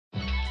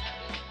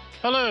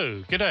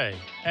Hello, g'day,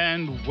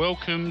 and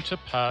welcome to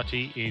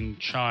Party in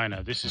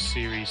China. This is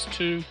Series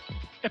 2,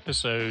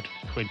 Episode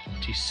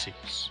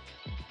 26.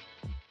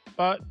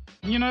 But,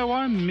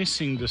 I'm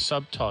missing the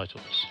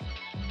subtitles.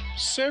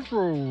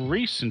 Several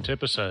recent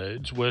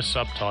episodes were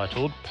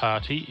subtitled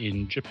Party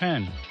in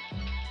Japan.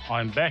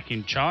 I'm back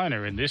in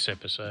China in this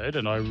episode,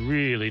 and I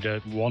really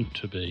don't want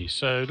to be,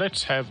 so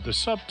let's have the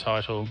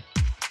subtitle,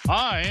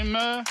 I'm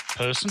a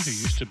person who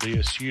used to be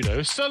a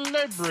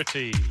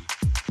pseudo-celebrity.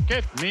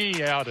 Get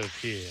me out of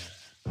here.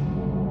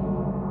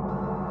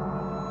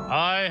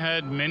 I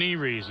had many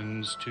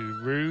reasons to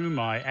rue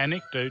my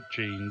anecdote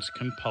gene's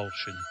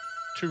compulsion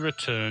to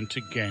return to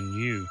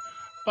Ganyu,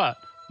 but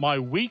my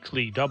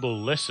weekly double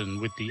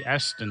lesson with the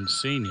Aston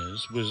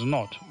seniors was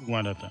not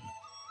one of them.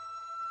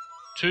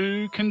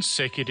 2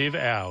 consecutive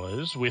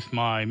hours with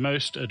my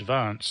most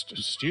advanced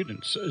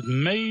students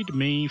made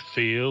me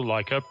feel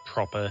like a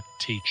proper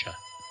teacher.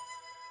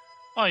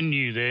 I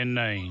knew their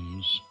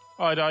names.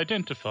 I'd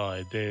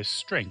identified their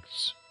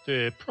strengths,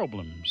 their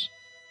problems.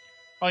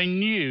 I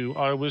knew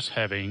I was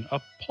having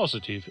a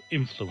positive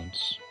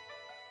influence.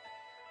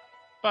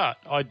 But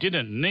I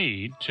didn't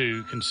need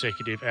 2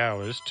 consecutive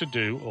hours to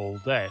do all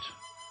that,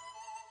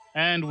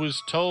 and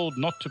was told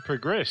not to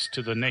progress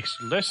to the next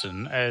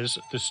lesson as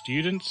the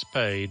students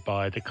paid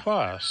by the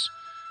class,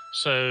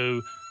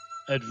 so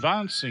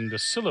advancing the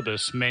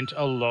syllabus meant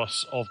a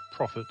loss of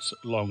profits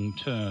long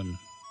term.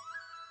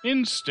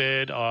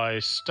 Instead, I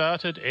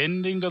started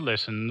ending the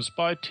lessons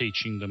by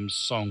teaching them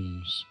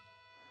songs.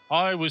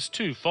 I was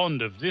too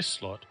fond of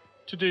this lot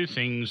to do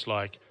things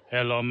like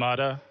 "Hello,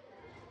 Mother,"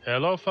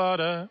 "Hello,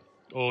 Father,"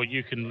 or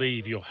 "You can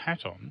leave your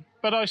hat on,"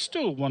 but I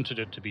still wanted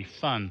it to be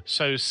fun,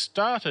 so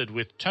started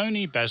with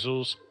Tony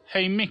Basil's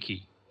 "Hey,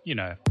 Mickey."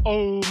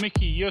 "Oh,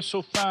 Mickey, you're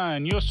so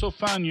fine, you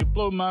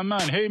blow my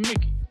mind, hey,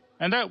 Mickey."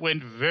 And that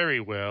went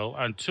very well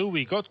until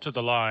we got to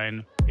the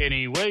line,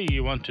 "Any way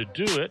you want to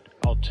do it,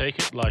 I'll take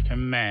it like a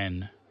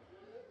man,"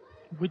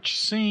 which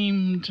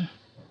seemed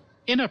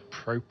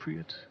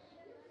inappropriate.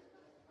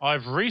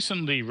 I've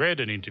recently read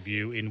an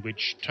interview in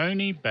which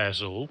Tony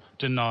Basil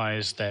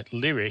denies that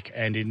lyric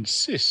and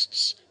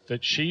insists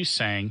that she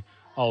sang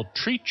 "I'll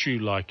treat you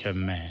like a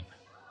man."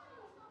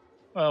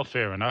 Well,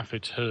 fair enough,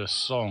 it's her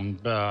song,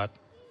 but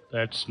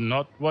that's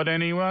not what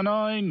anyone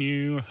I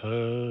knew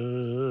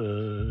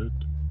heard.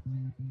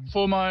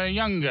 For my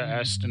younger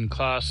Aston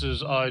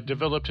classes, I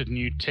developed a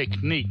new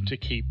technique to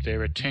keep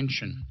their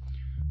attention,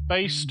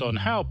 based on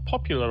how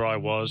popular I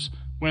was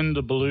when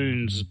the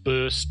balloons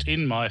burst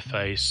in my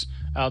face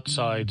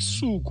outside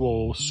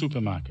Suguo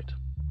supermarket.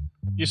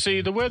 You see,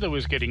 the weather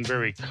was getting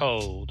very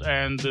cold,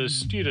 and the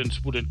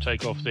students wouldn't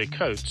take off their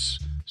coats,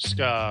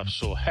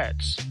 scarves or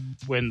hats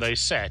when they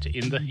sat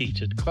in the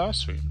heated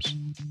classrooms.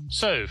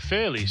 So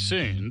fairly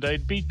soon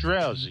they'd be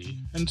drowsy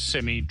and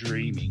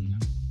semi-dreaming.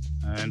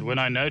 And when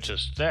I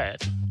noticed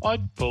that,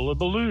 I'd pull a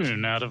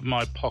balloon out of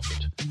my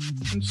pocket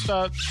and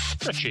start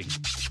stretching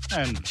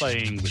and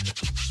playing with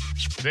it.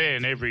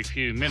 Then every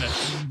few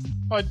minutes,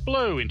 I'd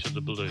blow into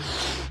the balloon,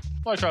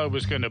 like I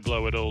was going to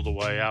blow it all the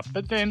way up,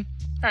 but then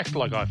act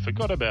like I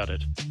forgot about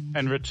it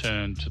and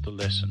return to the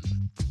lesson.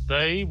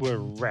 They were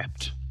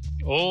rapt.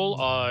 All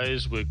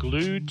eyes were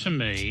glued to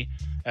me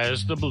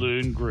as the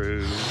balloon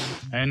grew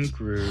and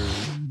grew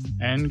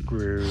and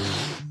grew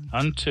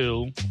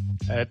until,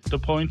 at the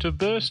point of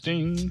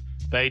bursting,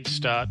 they'd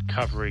start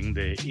covering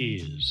their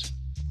ears.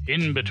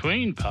 In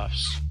between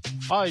puffs,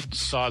 I'd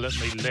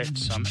silently let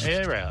some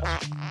air out,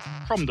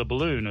 from the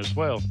balloon as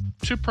well,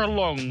 to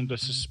prolong the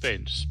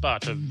suspense,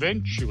 but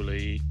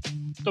eventually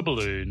the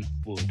balloon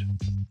would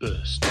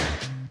burst.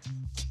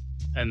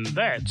 And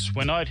that's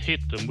when I'd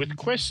hit them with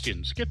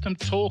questions, get them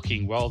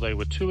talking while they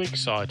were too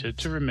excited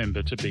to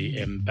remember to be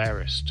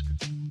embarrassed.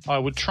 I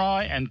would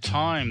try and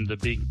time the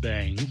Big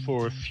Bang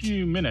for a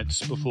few minutes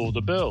before the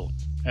bell,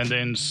 and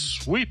then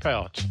sweep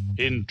out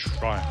in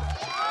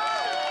triumph.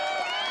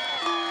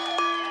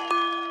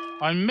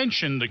 I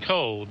mentioned the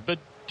cold, but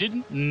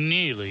didn't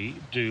nearly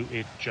do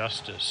it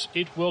justice.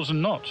 It was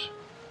not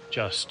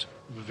just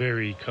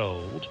very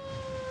cold.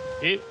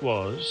 It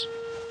was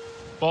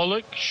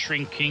bollock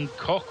shrinking,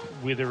 cock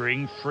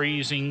withering,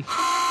 freezing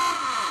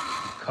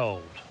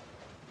cold.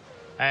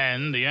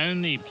 And the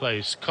only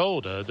place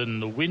colder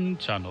than the wind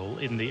tunnel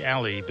in the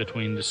alley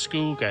between the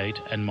school gate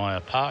and my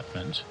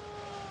apartment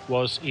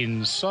was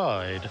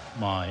inside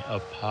my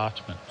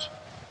apartment.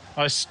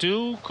 I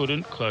still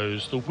couldn't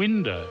close the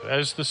window,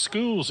 as the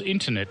school's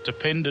internet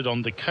depended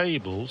on the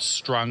cables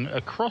strung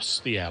across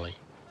the alley.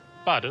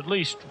 But at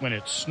least when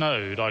it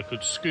snowed, I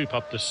could scoop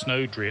up the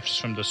snowdrifts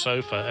from the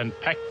sofa and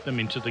pack them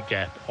into the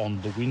gap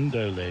on the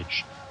window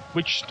ledge,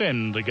 which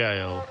stemmed the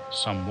gale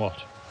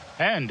somewhat.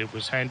 And it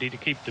was handy to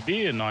keep the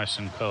beer nice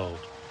and cold,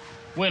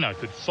 when I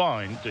could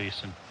find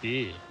decent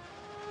beer.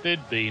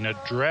 There'd been a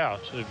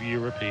drought of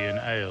European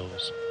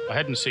ales. I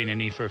hadn't seen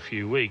any for a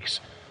few weeks,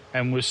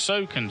 and was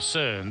so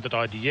concerned that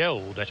I'd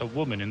yelled at a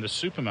woman in the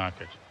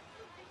supermarket.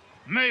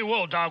 没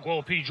有打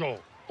过啤酒，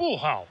不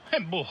好，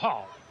很不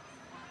好.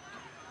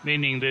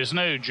 Meaning there's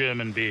no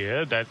German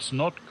beer, that's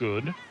not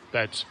good,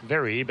 That's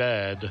very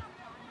bad.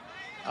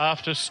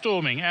 After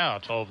storming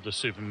out of the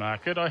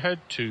supermarket, I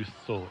had two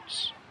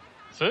thoughts.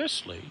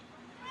 Firstly,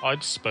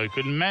 I'd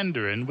spoken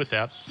Mandarin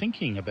without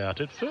thinking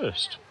about it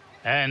first.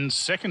 And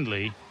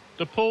secondly,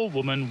 the poor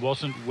woman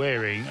wasn't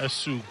wearing a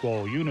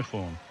Suguo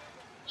uniform,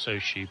 so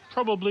she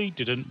probably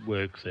didn't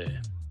work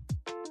there.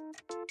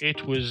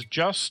 It was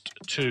just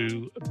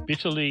too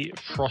bitterly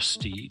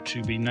frosty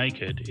to be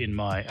naked in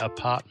my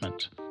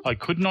apartment. I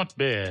could not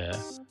bear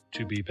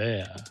to be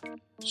bare,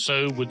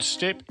 so would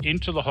step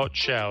into the hot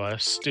shower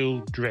still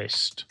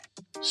dressed,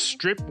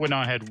 strip when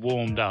I had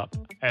warmed up,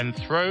 and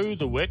throw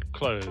the wet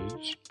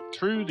clothes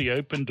through the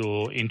open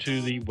door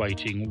into the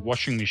waiting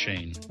washing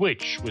machine,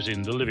 which was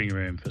in the living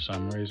room for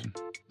some reason.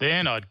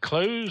 Then I'd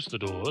close the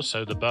door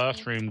so the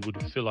bathroom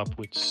would fill up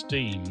with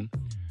steam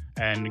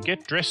and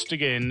get dressed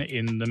again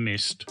in the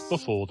mist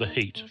before the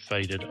heat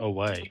faded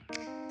away.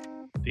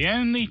 The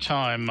only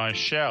time my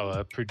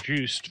shower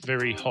produced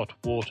very hot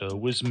water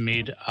was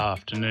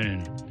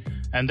mid-afternoon,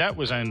 and that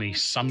was only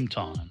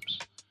sometimes.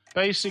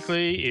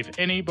 Basically, if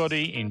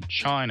anybody in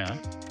China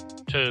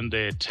turned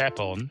their tap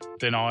on,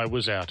 then I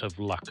was out of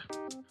luck.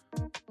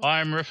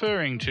 I'm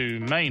referring to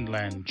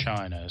mainland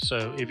China,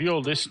 so if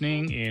you're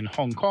listening in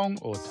Hong Kong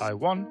or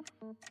Taiwan,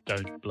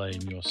 don't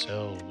blame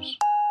yourselves.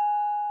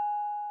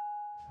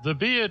 The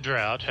beer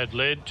drought had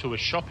led to a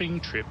shopping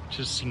trip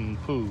to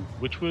Xingpu,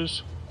 which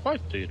was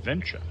quite the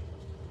adventure.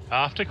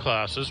 After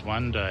classes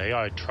one day,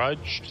 I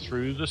trudged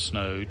through the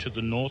snow to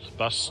the North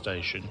Bus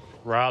Station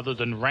rather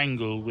than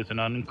wrangle with an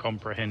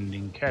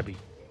uncomprehending cabbie.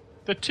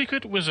 The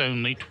ticket was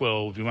only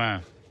 12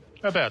 yuan,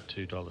 about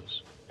 $2,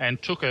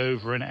 and took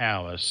over an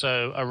hour,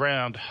 so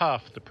around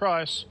half the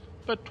price,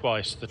 but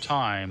twice the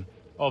time,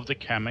 of the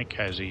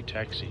kamikaze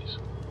taxis.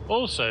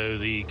 Also,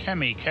 the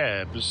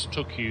cabs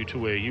took you to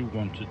where you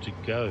wanted to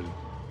go,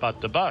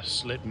 but the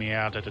bus let me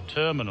out at a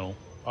terminal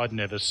I'd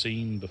never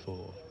seen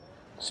before.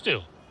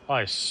 Still,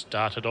 I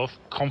started off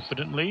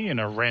confidently in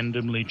a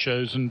randomly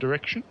chosen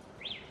direction,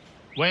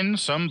 when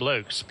some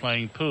blokes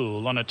playing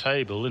pool on a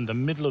table in the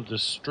middle of the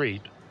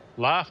street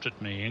laughed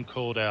at me and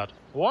called out,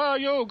 "Where are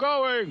you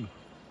going?"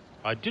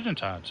 I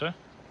didn't answer,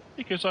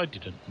 because I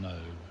didn't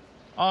know.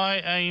 I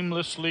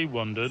aimlessly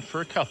wandered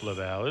for a couple of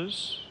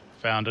hours,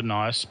 found a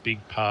nice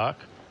big park,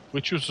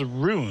 which was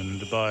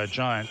ruined by a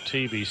giant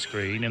TV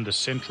screen in the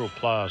central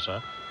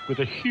plaza with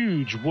a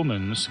huge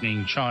woman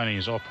singing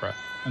Chinese opera,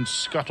 and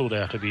scuttled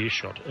out of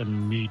earshot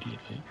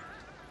immediately.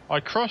 I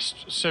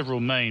crossed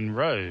several main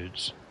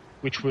roads,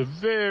 which were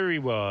very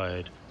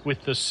wide,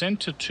 with the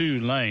centre 2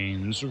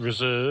 lanes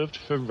reserved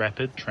for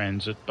rapid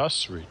transit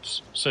bus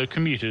routes, so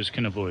commuters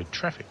can avoid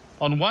traffic.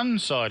 On one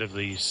side of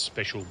these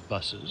special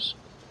buses,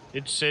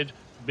 it said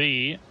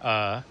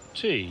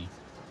BRT,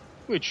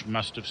 which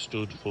must have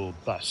stood for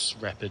Bus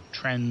Rapid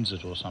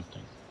Transit or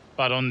something.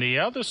 But on the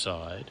other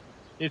side,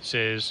 it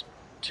says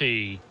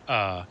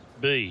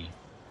TRB.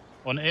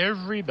 On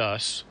every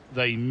bus,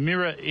 they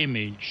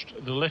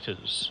mirror-imaged the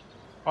letters.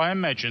 I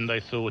imagine they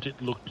thought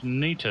it looked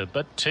neater,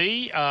 but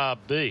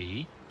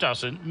TRB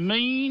doesn't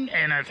mean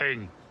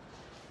anything.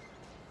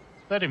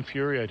 That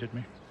infuriated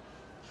me.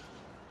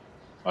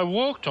 I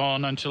walked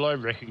on until I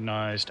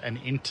recognised an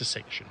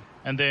intersection,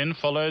 and then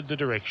followed the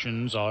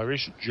directions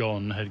Irish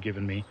John had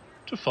given me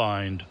to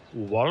find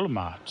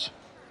Walmart.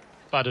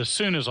 But as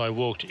soon as I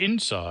walked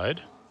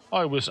inside,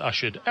 I was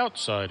ushered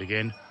outside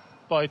again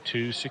by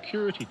 2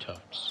 security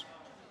types.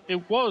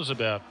 It was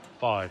about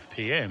 5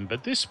 p.m,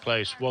 but this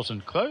place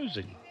wasn't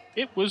closing.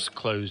 It was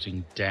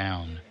closing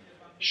down.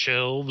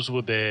 Shelves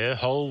were bare,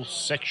 whole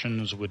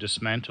sections were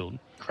dismantled.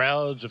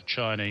 Crowds of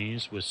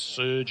Chinese were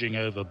surging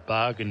over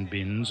bargain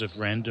bins of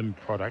random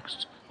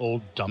products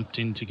all dumped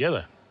in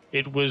together.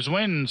 It was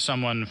when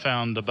someone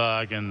found the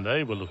bargain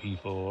they were looking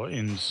for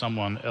in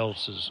someone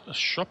else's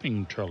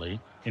shopping trolley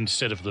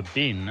instead of the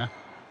bin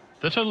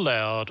that a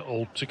loud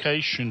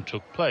altercation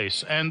took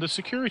place, and the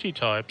security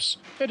types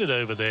headed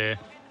over there,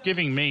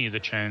 giving me the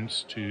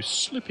chance to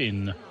slip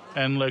in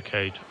and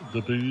locate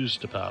the booze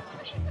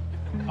department.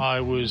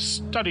 I was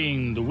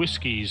studying the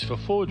whiskies for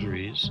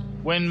forgeries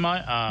when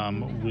my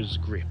arm was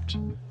gripped,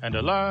 and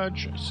a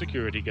large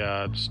security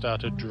guard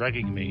started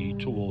dragging me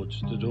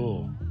towards the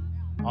door.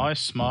 I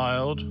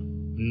smiled,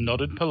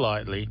 nodded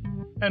politely,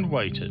 and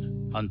waited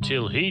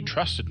until he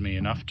trusted me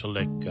enough to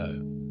let go,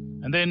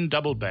 and then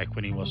doubled back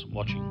when he wasn't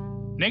watching.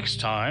 Next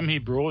time he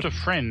brought a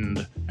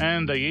friend,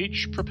 and they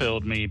each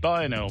propelled me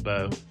by an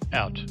elbow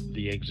out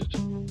the exit.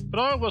 But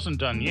I wasn't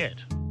done yet,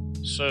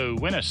 so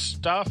when a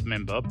staff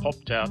member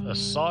popped out a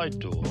side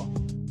door,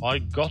 I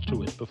got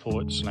to it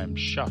before it slammed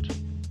shut.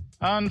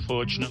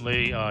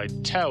 Unfortunately, I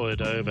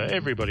towered over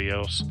everybody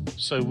else,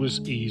 so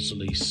was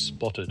easily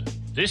spotted.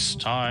 This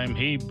time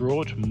he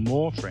brought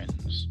more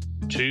friends.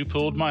 2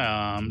 pulled my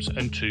arms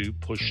and 2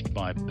 pushed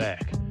my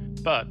back.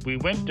 But we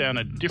went down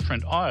a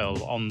different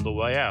aisle on the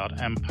way out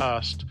and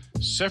passed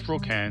several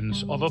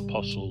cans of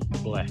Apostle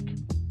Black.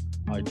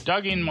 I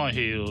dug in my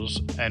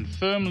heels and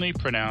firmly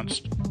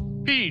pronounced,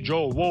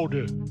 "Pijo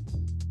Water,"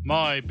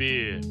 my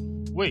beer,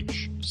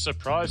 which,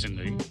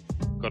 surprisingly,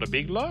 got a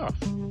big laugh.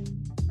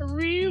 A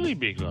really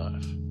big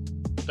laugh.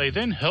 They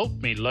then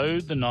helped me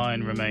load the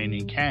 9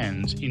 remaining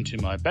cans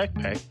into my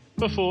backpack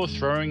before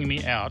throwing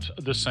me out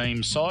the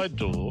same side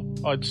door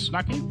I'd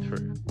snuck in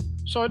through.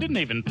 So I didn't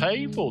even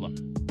pay for them.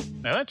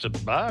 Now that's a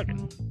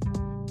bargain.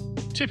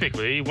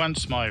 Typically,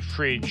 once my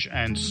fridge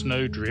and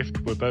Snowdrift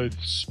were both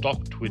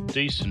stocked with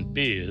decent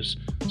beers,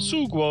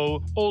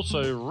 Sugwo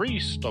also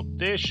restocked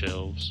their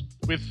shelves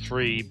with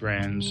 3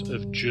 brands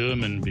of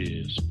German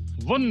beers.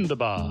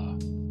 Wunderbar!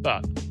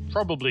 But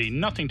probably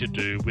nothing to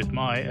do with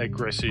my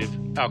aggressive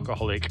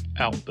alcoholic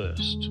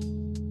outburst.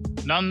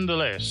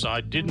 Nonetheless, I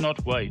did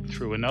not wait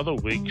through another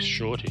week's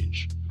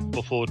shortage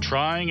before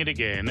trying it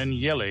again and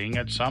yelling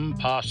at some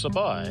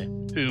passerby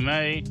who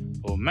may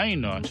or may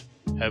not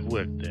have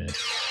worked there.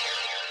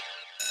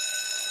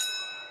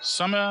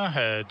 Summer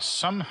had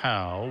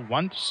somehow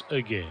once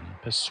again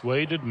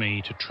persuaded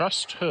me to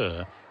trust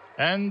her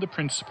and the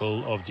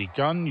principal of the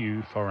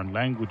Ganyu Foreign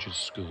Languages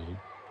School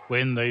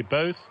when they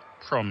both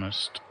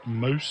promised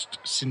most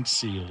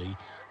sincerely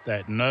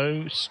that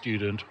no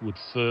student would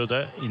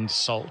further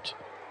insult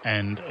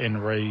and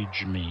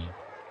enrage me.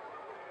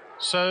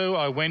 So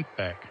I went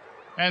back,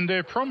 and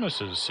their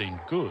promises seemed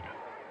good,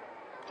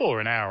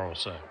 for an hour or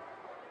so.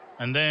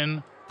 And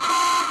then,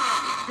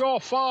 "Your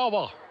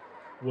father!"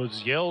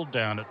 was yelled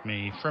down at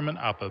me from an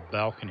upper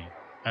balcony.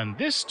 And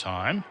this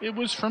time it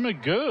was from a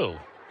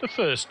girl, the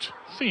first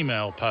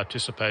female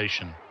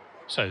participation.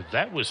 So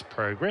that was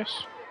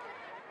progress.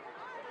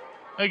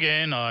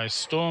 Again I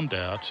stormed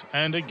out,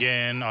 and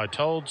again I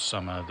told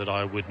Summer that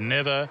I would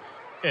never,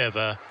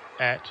 ever,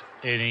 at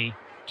any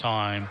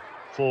time,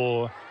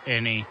 for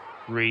any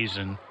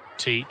reason,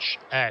 teach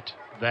at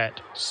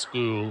that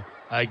school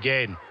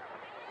again.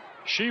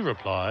 She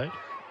replied,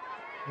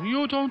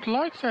 "You don't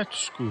like that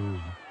school."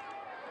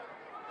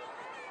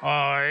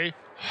 "I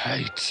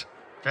hate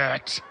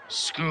that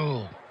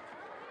school."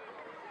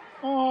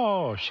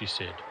 "Oh," she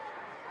said.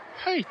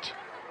 "Hate.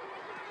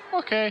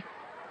 Okay,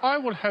 I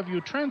will have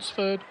you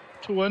transferred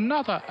to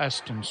another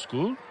Aston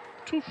school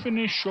to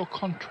finish your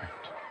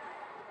contract."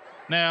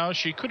 Now,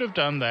 she could have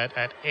done that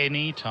at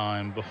any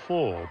time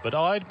before, but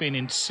I'd been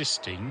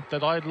insisting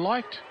that I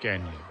liked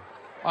Ganyu.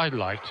 I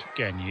liked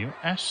Ganyu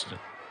Aston.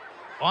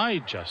 I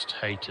just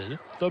hated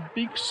the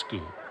big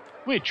school,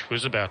 which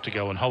was about to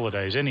go on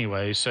holidays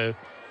anyway, so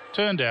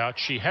turned out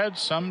she had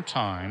some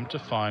time to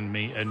find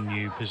me a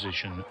new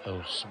position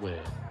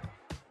elsewhere.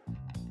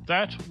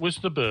 That was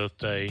the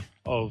birthday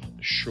of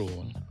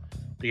Sean,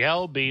 the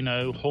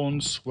albino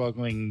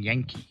hornswoggling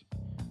Yankee.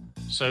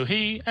 So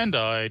he and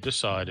I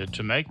decided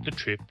to make the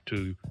trip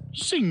to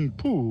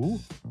Singapore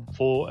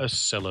for a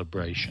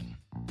celebration.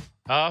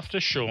 After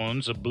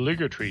Sean's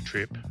obligatory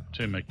trip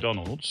to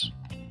McDonald's,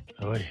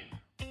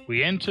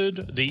 we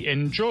entered the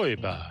Enjoy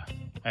Bar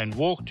and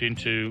walked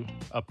into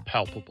a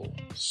palpable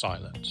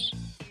silence.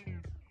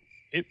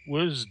 It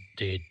was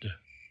dead.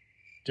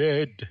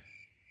 Dead.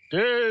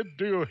 Dead,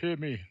 do you hear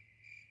me?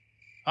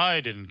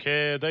 I didn't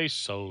care, they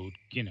sold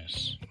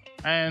Guinness.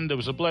 And there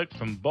was a bloke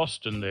from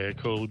Boston there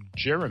called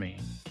Jeremy,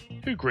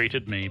 who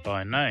greeted me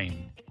by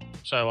name,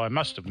 so I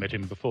must have met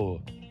him before.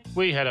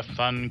 We had a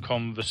fun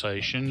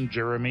conversation.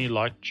 Jeremy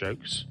liked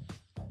jokes,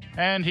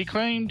 and he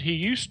claimed he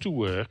used to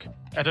work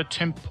at a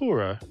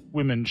tempura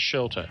women's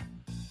shelter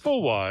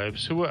for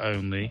wives who were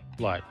only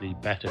lightly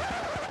battered.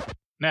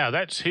 Now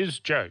that's his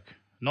joke,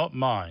 not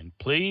mine.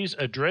 Please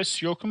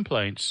address your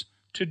complaints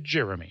to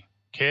Jeremy,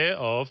 care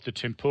of the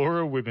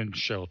Tempura Women's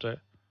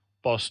Shelter,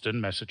 Boston,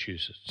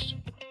 Massachusetts.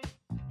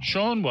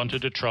 Sean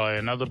wanted to try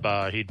another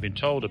bar he'd been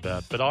told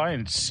about, but I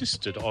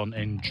insisted on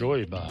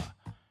Enjoy Bar,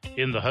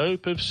 in the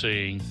hope of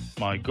seeing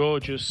my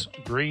gorgeous,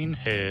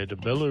 green-haired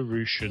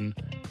Belarusian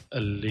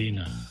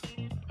Alina.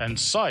 And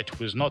sight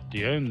was not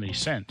the only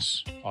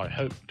sense I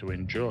hoped to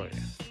enjoy.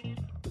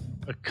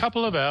 A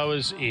couple of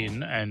hours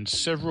in and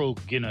several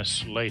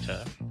Guinness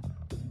later,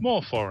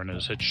 more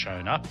foreigners had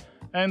shown up,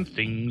 and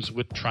things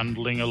were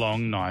trundling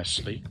along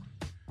nicely,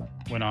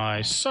 when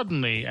I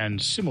suddenly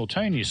and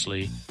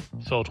simultaneously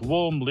felt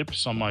warm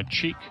lips on my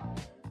cheek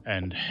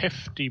and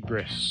hefty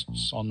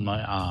breasts on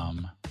my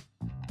arm.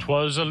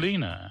 'Twas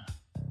Alina,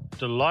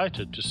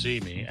 delighted to see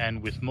me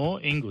and with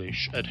more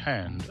English at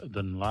hand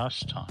than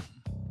last time.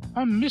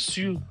 "I miss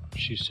you,"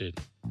 she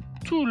said.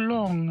 "Too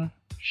long,"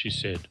 she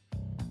said.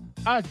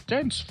 "I'd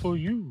dance for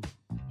you,"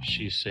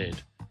 she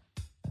said,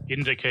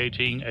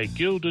 indicating a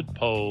gilded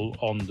pole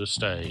on the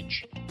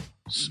stage,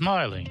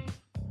 smiling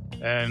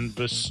and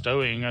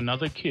bestowing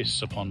another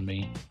kiss upon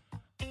me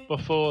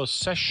before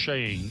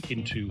sashaying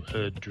into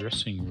her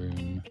dressing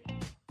room,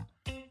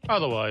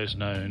 otherwise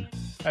known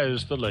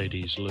as the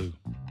ladies' loo.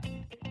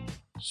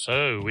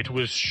 So it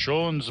was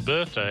Sean's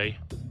birthday,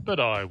 but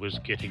I was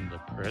getting the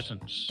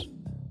presents.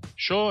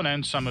 Sean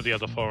and some of the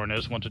other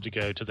foreigners wanted to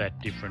go to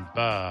that different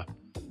bar.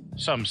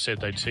 Some said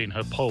they'd seen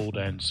her pole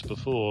dance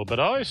before, but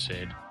I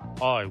said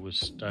I was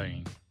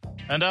staying.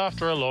 And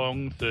after a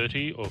long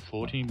 30 or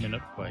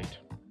 40-minute wait,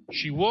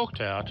 she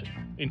walked out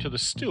into the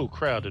still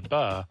crowded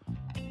bar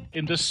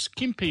in the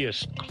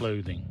skimpiest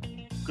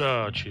clothing.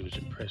 God, she was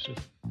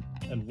impressive.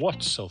 And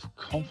what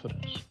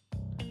self-confidence.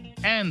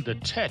 And the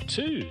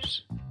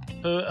tattoos.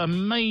 Her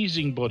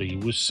amazing body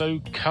was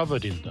so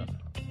covered in them.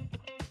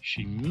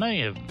 She may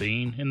have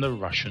been in the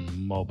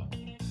Russian mob.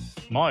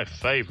 My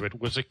favourite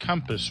was a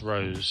compass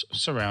rose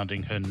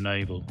surrounding her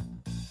navel,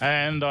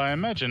 and I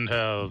imagined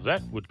how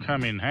that would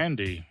come in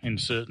handy in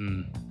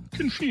certain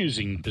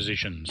confusing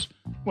positions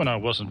when I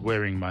wasn't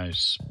wearing my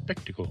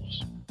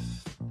spectacles.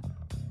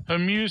 Her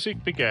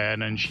music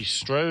began and she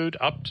strode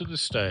up to the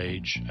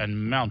stage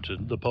and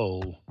mounted the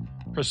pole,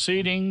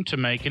 proceeding to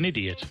make an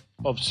idiot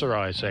of Sir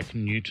Isaac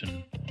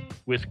Newton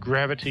with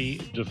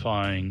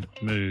gravity-defying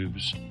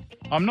moves.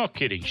 I'm not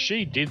kidding,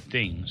 she did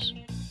things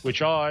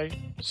which I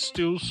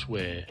still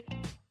swear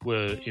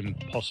were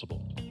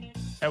impossible.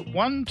 At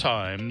one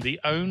time, the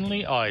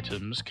only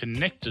items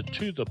connected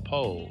to the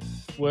pole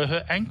were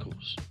her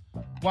ankles.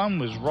 One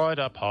was right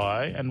up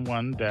high and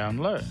one down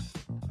low.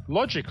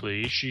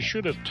 Logically, she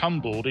should have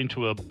tumbled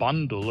into a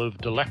bundle of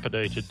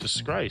dilapidated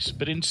disgrace,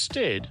 but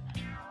instead,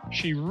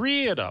 she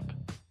reared up,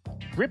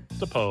 gripped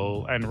the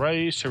pole, and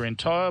raised her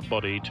entire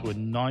body to a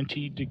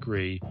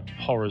 90-degree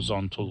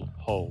horizontal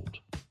hold.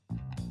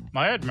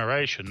 My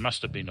admiration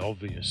must have been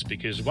obvious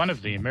because one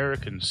of the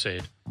Americans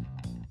said,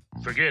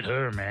 "Forget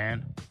her,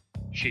 man.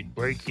 She'd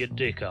break your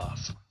dick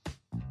off."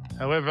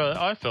 However,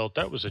 I felt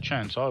that was a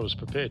chance I was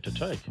prepared to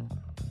take.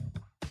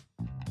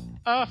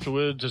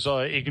 Afterwards, as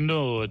I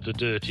ignored the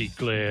dirty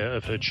glare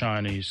of her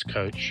Chinese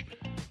coach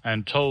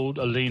and told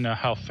Alina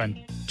how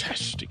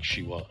fantastic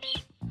she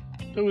was,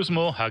 there was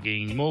more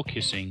hugging, more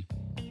kissing,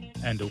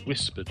 and a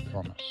whispered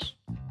promise.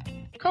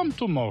 "Come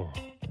tomorrow.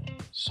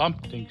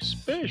 Something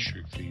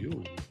special for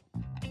you."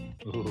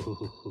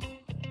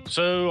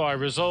 So I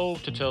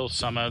resolved to tell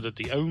Summer that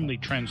the only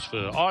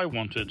transfer I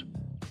wanted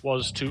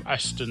was to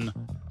Aston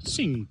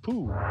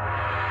Singapore.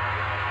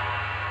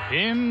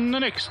 In the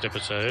next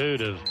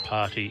episode of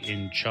Party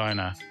in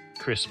China,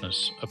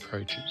 Christmas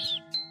approaches.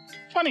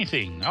 Funny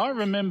thing, I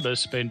remember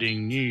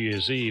spending New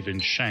Year's Eve in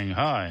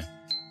Shanghai,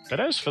 but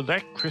as for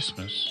that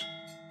Christmas,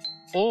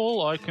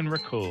 all I can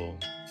recall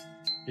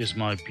is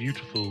my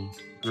beautiful,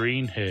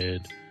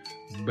 green-haired,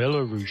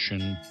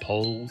 Belarusian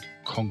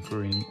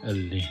pole-conquering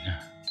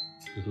Alina.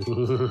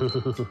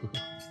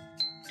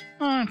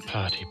 I'm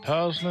Party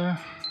Parsler.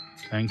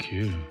 Thank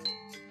you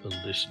for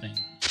listening.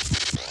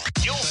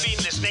 You've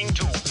been listening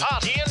to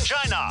Party in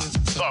China.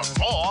 For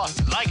more,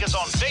 like us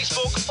on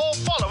Facebook or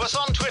follow us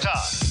on Twitter.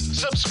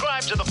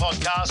 Subscribe to the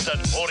podcast at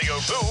Audio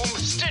Boom,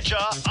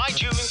 Stitcher,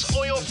 iTunes,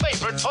 or your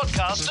favorite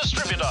podcast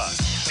distributor.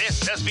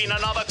 This has been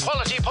another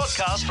quality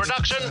podcast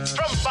production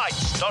from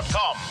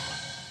Bytes.com.